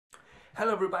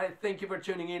Hello everybody, thank you for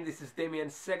tuning in. This is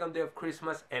Damien's second day of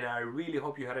Christmas and I really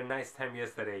hope you had a nice time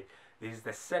yesterday. This is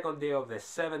the second day of the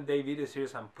 7-day video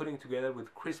series I'm putting together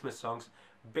with Christmas songs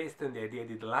based on the idea I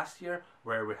did last year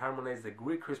where I reharmonized the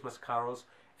Greek Christmas carols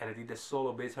and I did the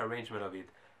solo bass arrangement of it.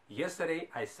 Yesterday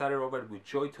I started over with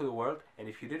Joy to the World, and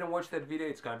if you didn't watch that video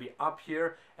it's gonna be up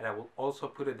here, and I will also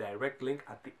put a direct link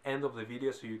at the end of the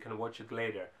video so you can watch it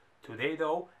later. Today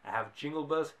though I have Jingle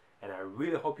Bells and I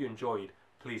really hope you enjoy it.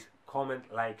 Please comment,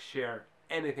 like, share,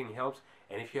 anything helps,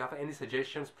 and if you have any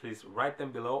suggestions please write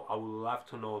them below. I would love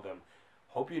to know them.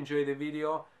 Hope you enjoy the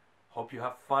video, hope you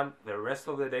have fun the rest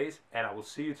of the days, and I will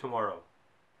see you tomorrow.